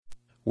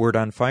Word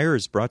on Fire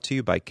is brought to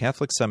you by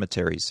Catholic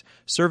Cemeteries,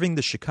 serving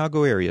the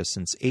Chicago area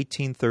since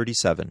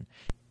 1837.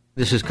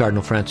 This is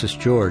Cardinal Francis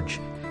George,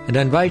 and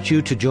I invite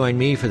you to join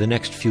me for the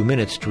next few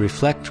minutes to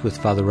reflect with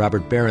Father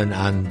Robert Barron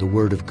on the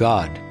Word of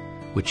God,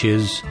 which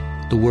is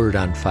the Word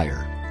on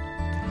Fire.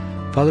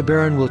 Father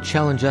Barron will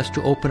challenge us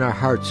to open our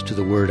hearts to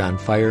the Word on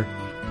Fire,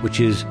 which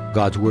is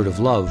God's word of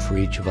love for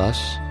each of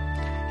us.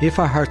 If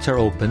our hearts are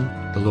open,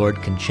 the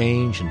Lord can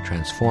change and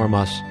transform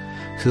us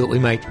so that we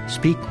might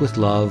speak with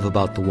love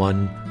about the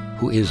one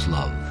who is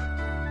love.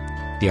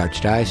 The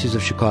Archdiocese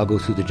of Chicago,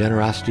 through the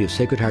generosity of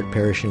Sacred Heart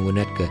Parish in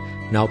Winnetka,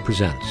 now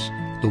presents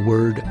the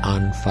Word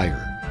on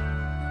Fire.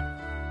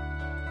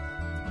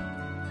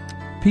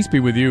 Peace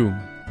be with you.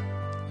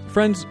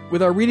 Friends,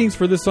 with our readings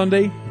for this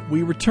Sunday,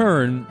 we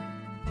return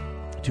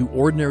to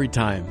ordinary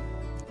time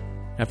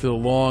after the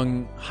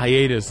long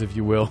hiatus, if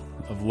you will,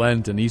 of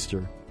Lent and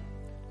Easter.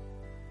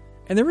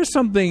 And there is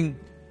something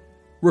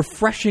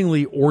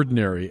refreshingly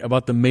ordinary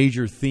about the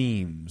major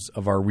themes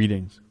of our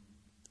readings.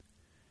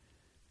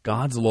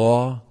 God's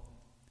law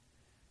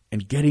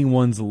and getting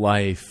one's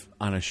life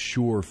on a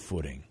sure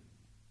footing.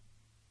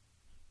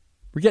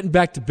 We're getting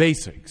back to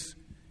basics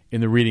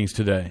in the readings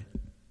today.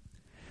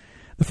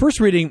 The first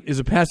reading is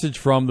a passage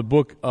from the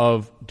book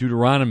of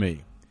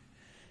Deuteronomy.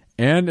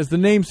 And as the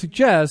name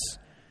suggests,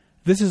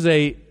 this is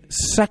a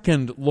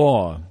second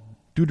law,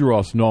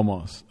 Deuteros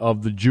Nomos,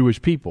 of the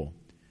Jewish people.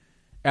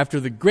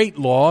 After the great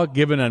law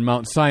given on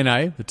Mount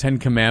Sinai, the Ten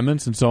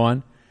Commandments and so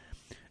on,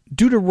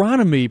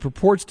 Deuteronomy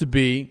purports to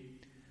be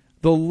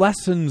the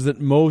lessons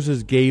that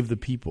Moses gave the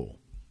people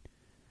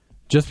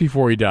just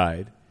before he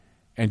died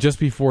and just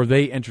before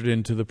they entered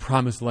into the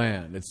Promised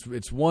Land.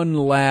 It's one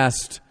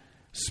last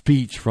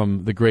speech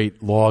from the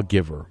great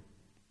lawgiver.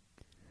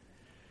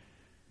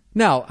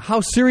 Now,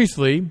 how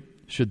seriously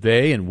should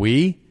they and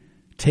we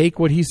take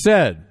what he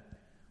said?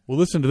 Well,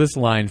 listen to this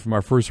line from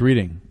our first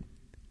reading.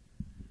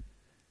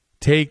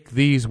 Take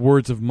these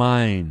words of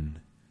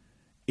mine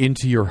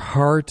into your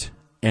heart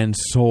and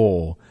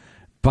soul.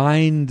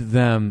 Bind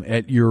them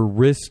at your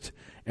wrist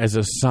as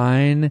a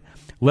sign.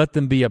 Let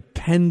them be a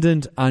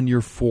pendant on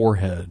your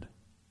forehead.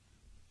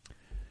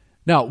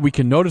 Now, we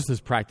can notice this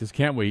practice,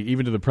 can't we,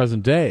 even to the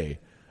present day,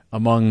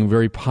 among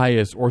very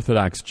pious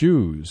Orthodox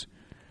Jews,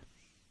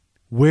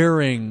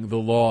 wearing the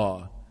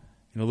law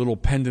in a little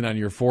pendant on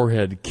your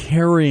forehead,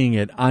 carrying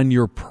it on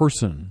your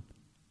person.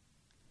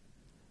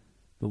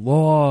 The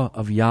law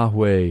of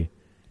Yahweh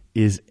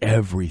is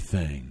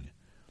everything.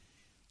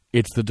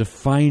 It's the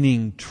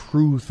defining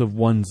truth of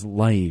one's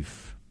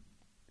life.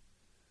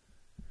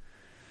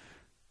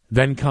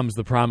 Then comes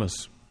the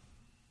promise.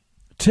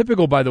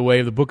 Typical, by the way,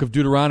 of the book of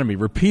Deuteronomy,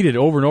 repeated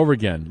over and over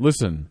again.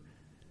 Listen,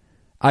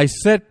 I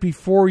set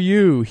before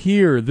you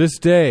here this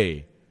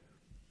day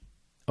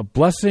a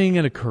blessing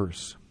and a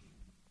curse.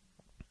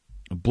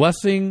 A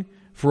blessing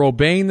for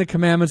obeying the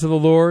commandments of the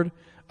Lord,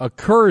 a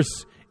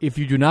curse if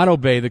you do not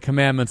obey the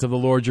commandments of the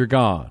Lord your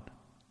God.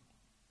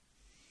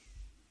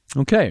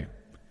 Okay.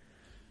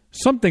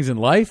 Some things in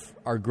life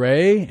are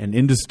gray and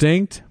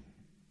indistinct.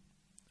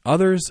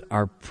 Others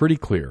are pretty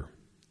clear.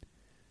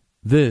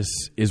 This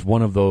is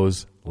one of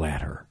those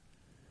latter.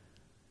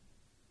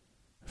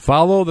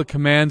 Follow the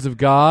commands of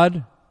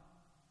God,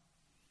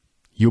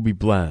 you'll be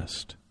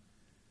blessed.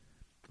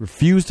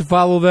 Refuse to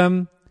follow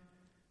them,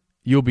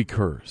 you'll be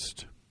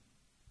cursed.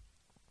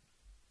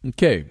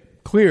 Okay,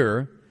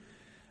 clear.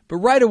 But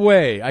right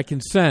away, I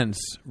can sense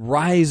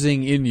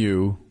rising in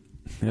you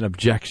an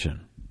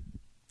objection.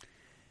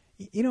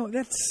 You know,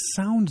 that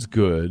sounds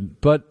good,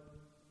 but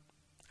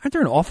aren't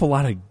there an awful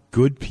lot of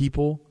good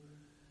people,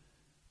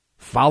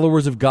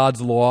 followers of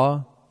God's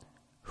law,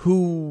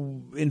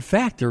 who, in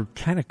fact, are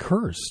kind of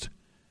cursed?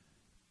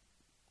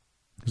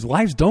 Whose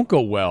lives don't go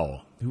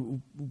well,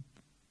 who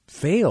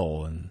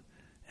fail and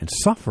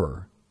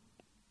suffer.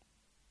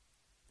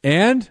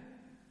 And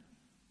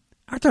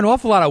aren't there an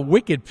awful lot of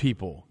wicked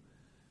people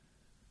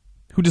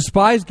who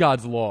despise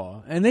God's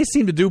law, and they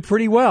seem to do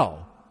pretty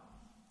well.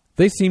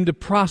 They seem to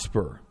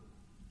prosper.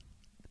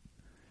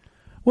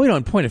 Well,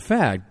 in point of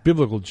fact,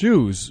 biblical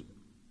Jews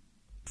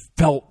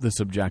felt this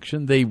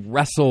objection. They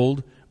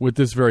wrestled with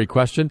this very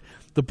question.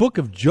 The book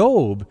of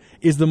Job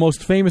is the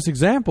most famous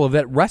example of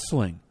that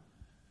wrestling.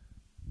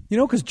 You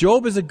know, because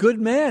Job is a good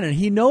man, and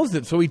he knows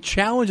it, so he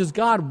challenges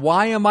God,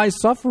 why am I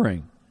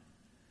suffering?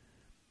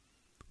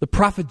 The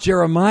prophet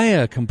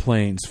Jeremiah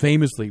complains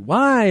famously,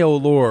 why, O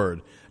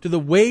Lord, do the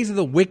ways of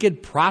the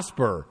wicked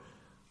prosper?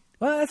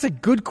 Well, that's a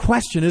good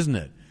question, isn't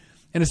it?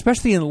 And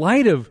especially in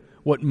light of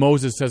what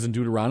Moses says in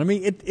Deuteronomy,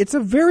 it's a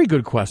very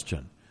good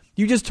question.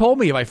 You just told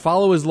me if I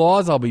follow his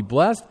laws, I'll be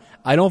blessed.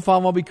 I don't follow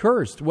him, I'll be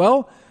cursed.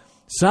 Well,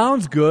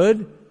 sounds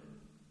good,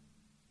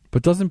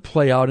 but doesn't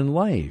play out in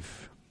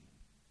life.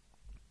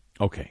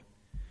 Okay.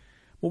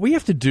 What we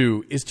have to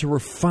do is to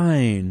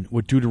refine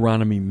what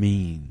Deuteronomy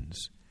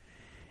means.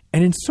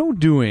 And in so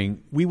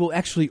doing, we will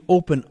actually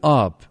open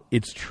up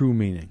its true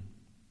meaning.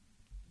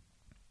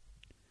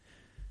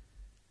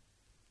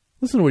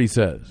 Listen to what he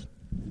says.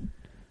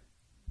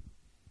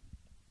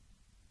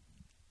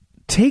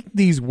 Take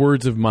these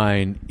words of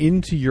mine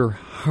into your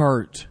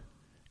heart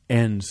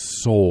and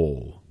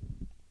soul.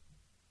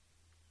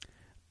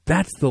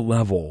 That's the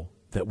level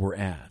that we're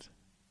at.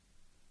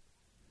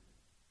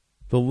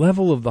 The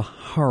level of the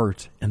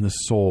heart and the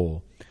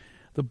soul.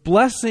 The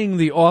blessing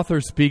the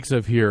author speaks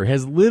of here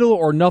has little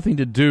or nothing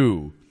to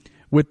do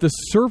with the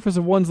surface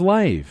of one's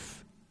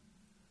life.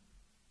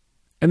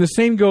 And the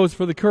same goes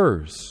for the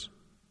curse.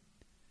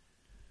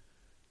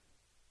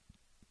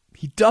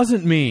 He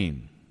doesn't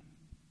mean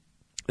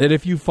that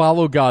if you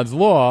follow God's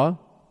law,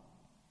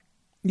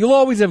 you'll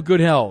always have good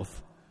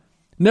health,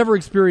 never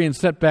experience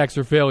setbacks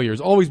or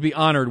failures, always be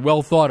honored,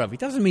 well thought of. He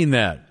doesn't mean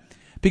that,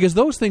 because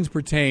those things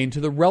pertain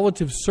to the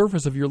relative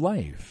surface of your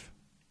life.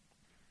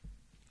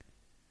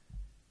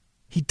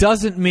 He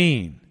doesn't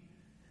mean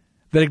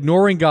that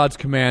ignoring God's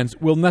commands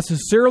will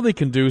necessarily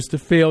conduce to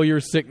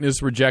failure,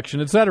 sickness, rejection,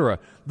 etc.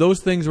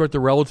 Those things are at the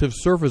relative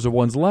surface of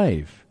one's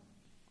life.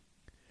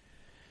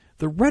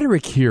 The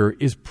rhetoric here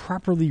is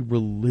properly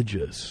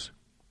religious,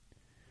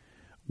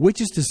 which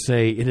is to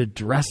say it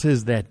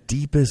addresses that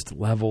deepest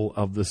level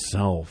of the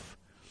self,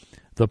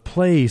 the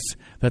place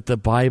that the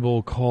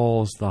Bible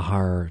calls the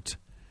heart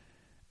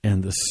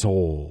and the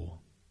soul.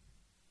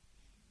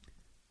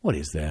 What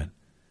is that?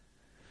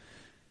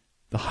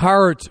 The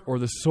heart or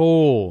the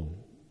soul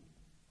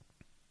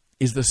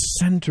is the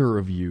center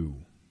of you.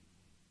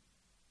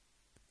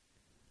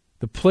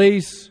 The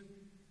place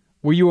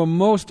where you are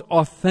most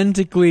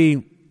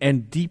authentically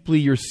and deeply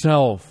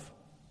yourself.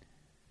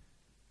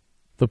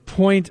 The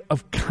point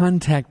of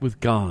contact with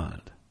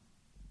God.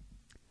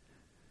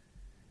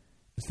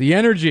 It's the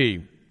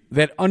energy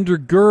that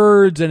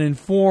undergirds and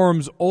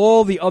informs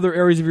all the other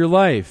areas of your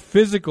life,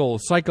 physical,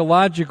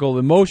 psychological,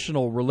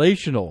 emotional,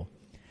 relational.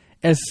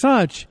 As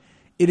such,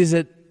 it is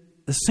at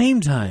the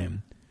same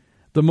time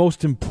the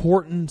most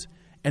important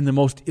and the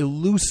most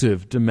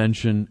elusive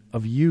dimension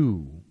of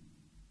you.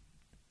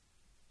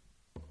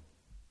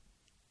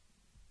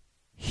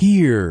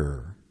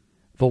 Here,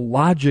 the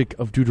logic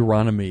of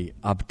Deuteronomy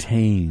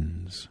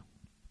obtains.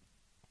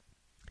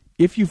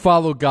 If you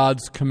follow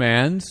God's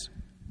commands,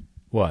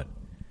 what?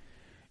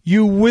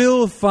 You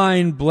will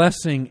find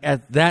blessing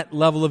at that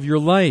level of your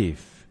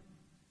life.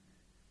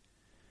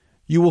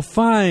 You will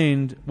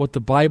find what the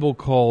Bible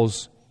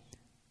calls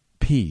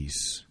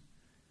peace,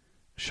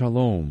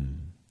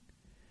 shalom.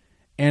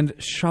 And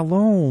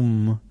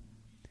shalom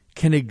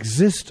can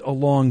exist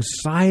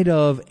alongside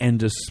of and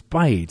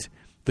despite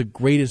the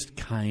greatest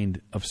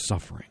kind of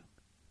suffering.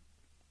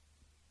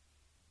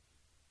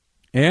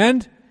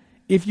 And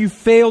if you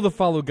fail to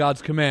follow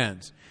God's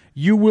commands,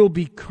 you will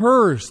be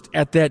cursed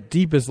at that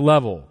deepest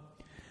level.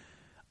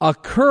 A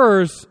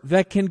curse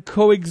that can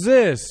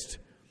coexist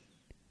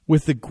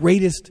with the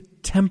greatest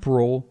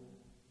temporal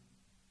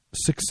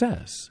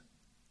success.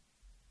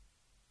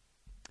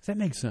 Does that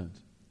make sense?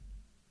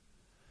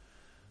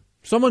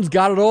 Someone's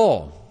got it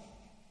all.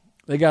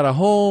 They got a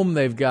home,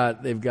 they've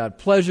got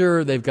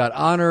pleasure, they've got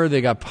honor, they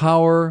got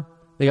power,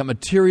 they got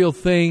material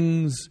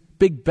things,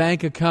 big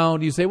bank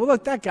account. You say, well,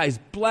 look, that guy's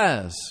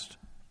blessed.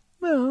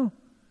 Well,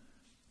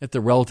 at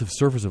the relative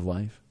surface of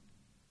life.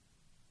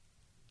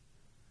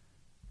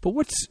 But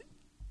what's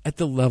at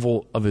the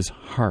level of his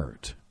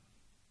heart?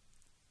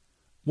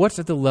 What's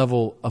at the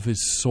level of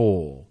his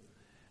soul?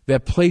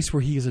 That place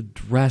where he is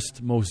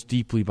addressed most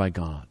deeply by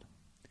God.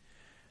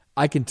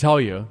 I can tell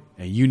you,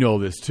 and you know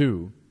this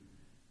too,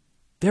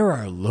 there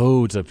are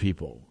loads of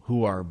people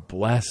who are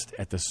blessed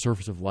at the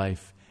surface of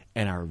life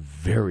and are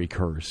very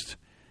cursed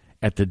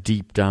at the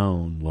deep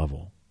down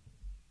level.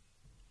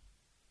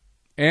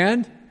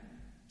 And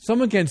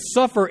someone can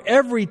suffer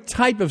every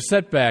type of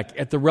setback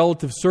at the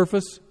relative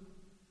surface.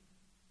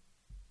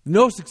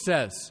 No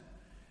success,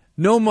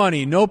 no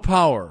money, no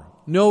power,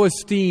 no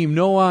esteem,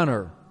 no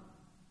honor.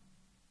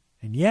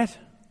 And yet,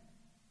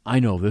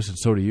 I know this, and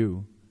so do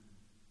you,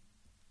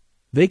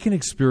 they can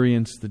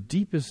experience the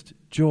deepest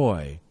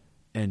joy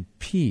and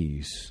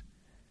peace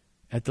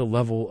at the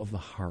level of the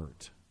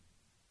heart.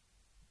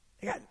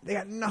 They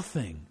got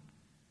nothing,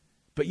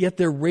 but yet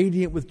they're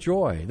radiant with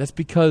joy. That's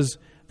because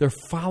they're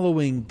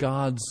following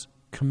God's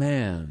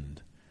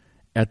command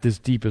at this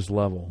deepest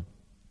level.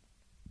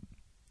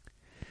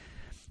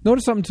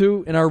 Notice something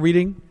too in our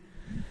reading.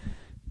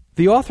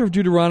 The author of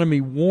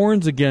Deuteronomy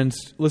warns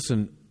against,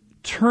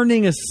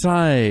 turning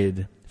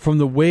aside from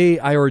the way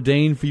I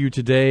ordained for you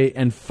today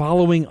and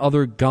following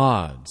other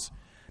gods.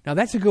 Now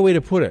that's a good way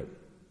to put it.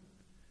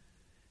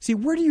 See,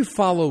 where do you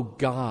follow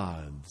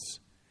gods?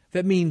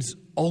 That means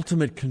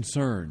ultimate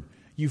concern.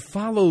 You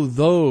follow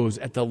those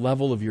at the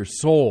level of your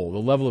soul, the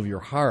level of your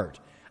heart.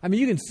 I mean,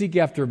 you can seek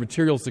after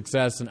material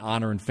success and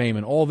honor and fame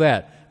and all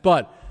that,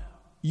 but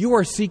you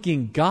are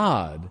seeking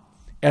God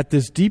at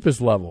this deepest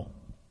level.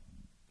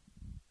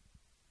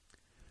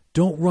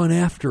 Don't run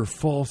after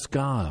false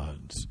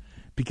gods,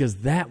 because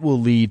that will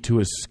lead to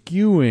a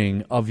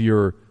skewing of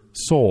your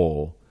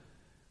soul.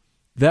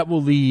 That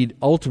will lead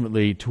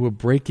ultimately to a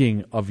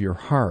breaking of your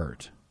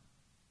heart.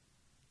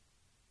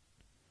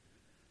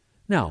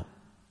 Now,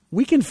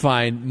 we can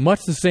find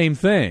much the same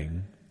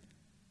thing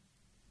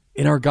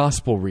in our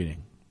gospel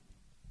reading.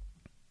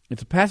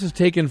 It's a passage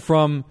taken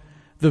from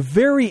the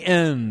very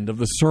end of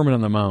the Sermon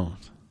on the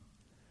Mount.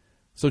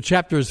 So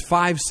chapters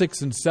 5,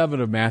 6, and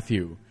 7 of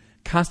Matthew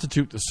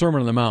constitute the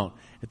Sermon on the Mount.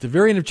 At the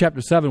very end of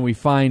chapter 7, we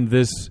find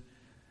this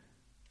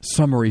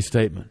summary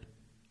statement.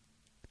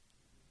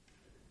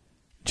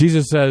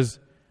 Jesus says,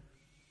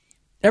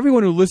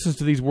 "Everyone who listens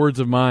to these words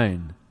of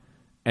mine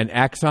and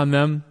acts on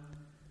them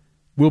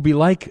will be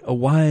like a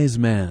wise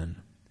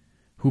man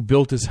who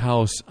built his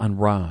house on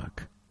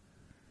rock.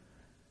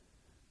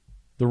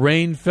 The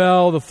rain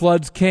fell, the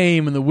floods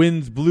came, and the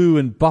winds blew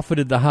and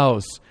buffeted the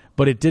house,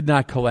 but it did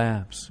not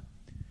collapse."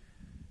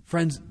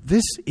 Friends,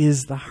 this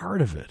is the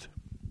heart of it.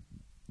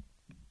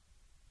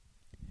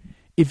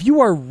 If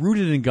you are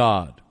rooted in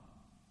God,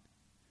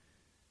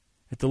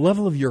 at the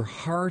level of your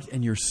heart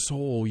and your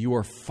soul, you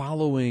are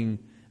following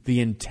the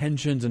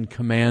intentions and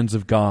commands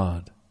of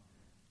God,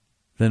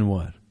 then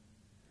what?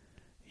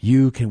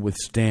 You can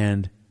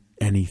withstand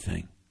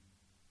anything.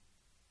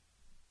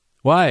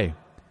 Why?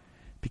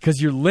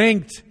 Because you're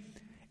linked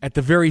at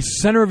the very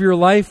center of your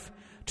life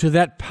to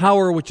that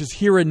power which is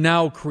here and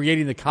now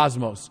creating the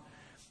cosmos.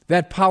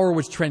 That power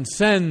which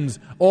transcends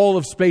all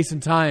of space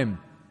and time.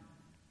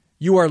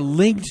 You are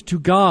linked to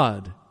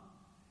God.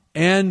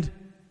 And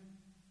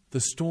the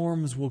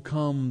storms will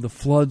come, the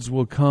floods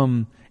will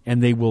come,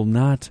 and they will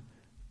not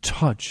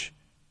touch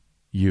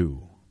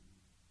you.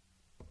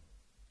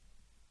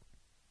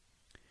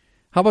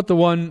 How about the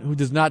one who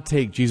does not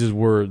take Jesus'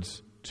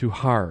 words to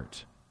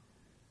heart?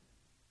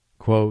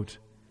 Quote,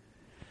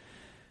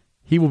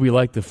 "He will be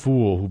like the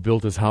fool who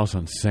built his house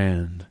on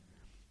sand.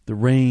 The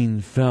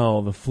rain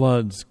fell, the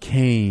floods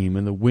came,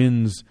 and the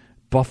winds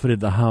buffeted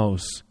the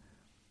house,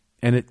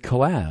 and it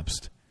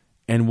collapsed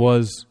and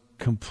was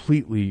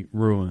completely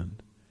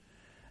ruined."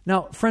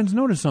 Now, friends,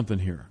 notice something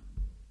here.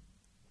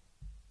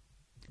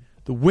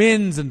 The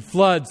winds and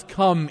floods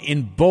come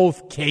in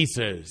both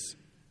cases.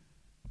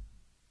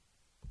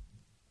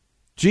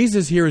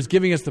 Jesus here is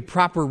giving us the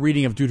proper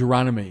reading of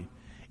Deuteronomy.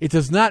 It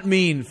does not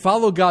mean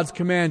follow God's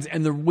commands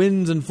and the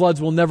winds and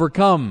floods will never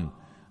come.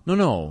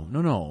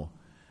 No.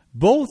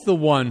 Both the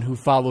one who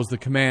follows the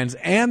commands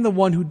and the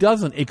one who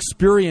doesn't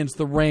experience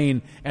the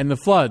rain and the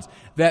floods.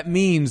 That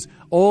means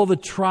all the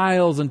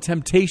trials and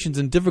temptations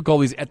and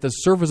difficulties at the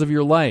surface of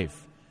your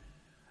life.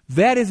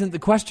 That isn't the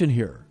question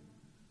here.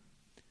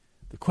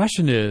 The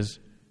question is,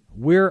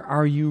 where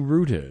are you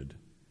rooted?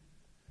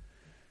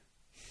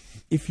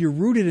 If you're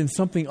rooted in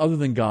something other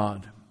than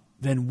God,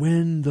 then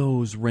when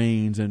those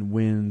rains and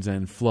winds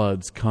and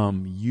floods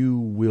come, you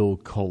will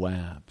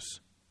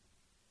collapse.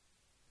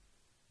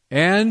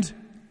 And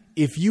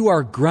if you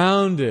are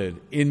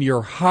grounded in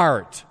your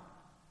heart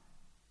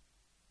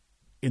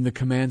in the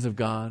commands of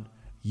God,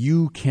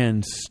 you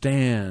can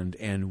stand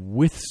and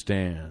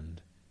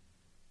withstand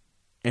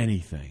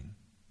anything.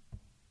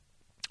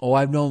 Oh,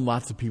 I've known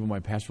lots of people in my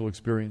pastoral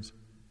experience.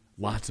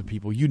 Lots of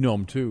people. You know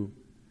them too.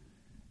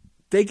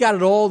 They got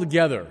it all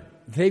together.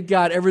 They've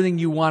got everything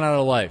you want out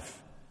of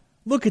life.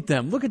 Look at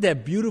them. Look at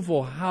that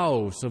beautiful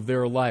house of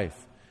their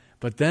life.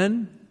 But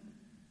then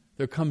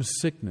there comes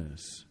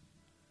sickness.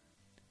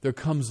 There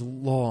comes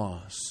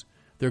loss.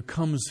 There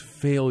comes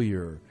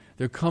failure.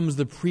 There comes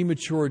the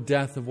premature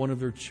death of one of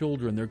their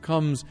children. There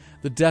comes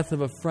the death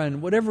of a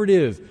friend. Whatever it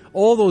is.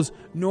 All those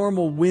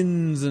normal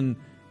winds and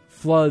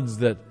floods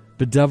that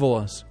bedevil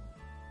us.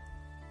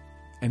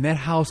 And that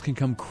house can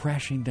come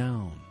crashing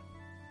down.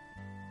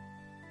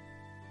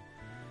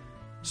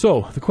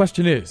 So, the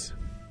question is,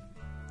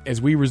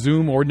 as we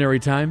resume ordinary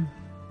time,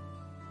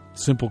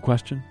 simple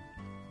question.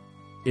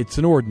 It's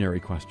an ordinary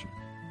question.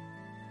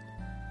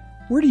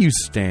 Where do you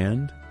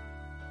stand?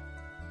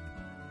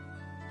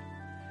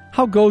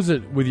 How goes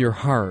it with your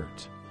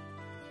heart?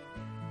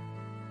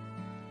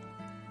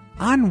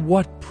 On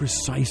what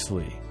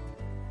precisely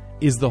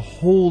is the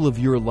whole of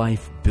your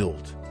life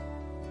built?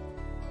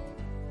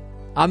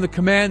 On the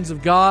commands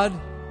of God?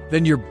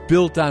 Then you're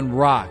built on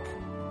rock.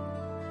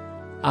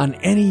 On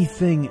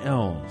anything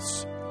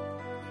else,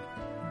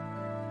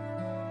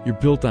 you're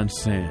built on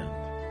sand.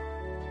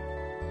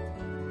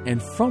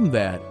 And from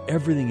that,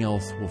 everything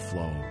else will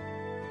flow.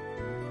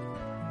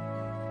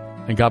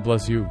 And God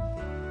bless you.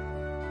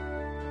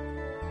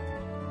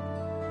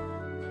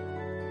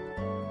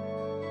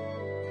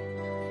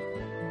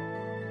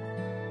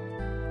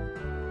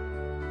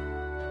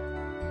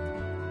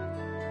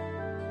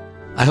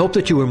 I hope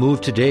that you were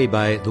moved today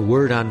by the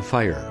Word on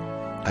Fire.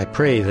 I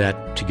pray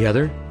that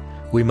together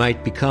we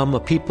might become a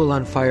people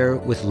on fire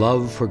with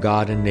love for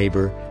God and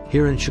neighbor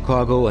here in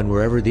Chicago and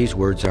wherever these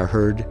words are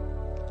heard.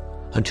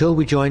 Until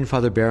we join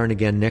Father Barron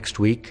again next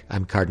week,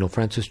 I'm Cardinal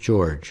Francis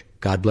George.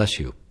 God bless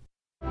you.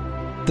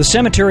 The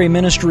cemetery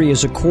ministry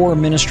is a core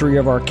ministry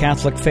of our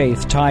Catholic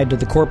faith tied to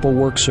the corporal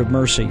works of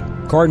mercy.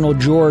 Cardinal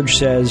George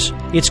says,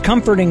 "It's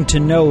comforting to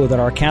know that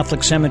our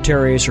Catholic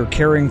cemeteries are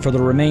caring for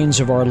the remains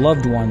of our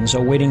loved ones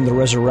awaiting the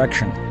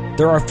resurrection.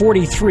 There are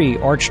 43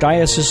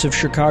 Archdiocese of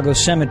Chicago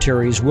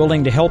cemeteries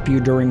willing to help you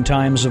during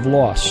times of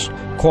loss.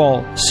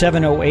 Call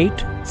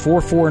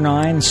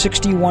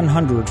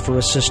 708-449-6100 for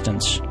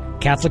assistance.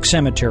 Catholic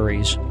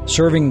Cemeteries,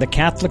 serving the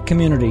Catholic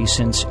community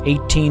since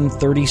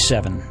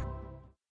 1837.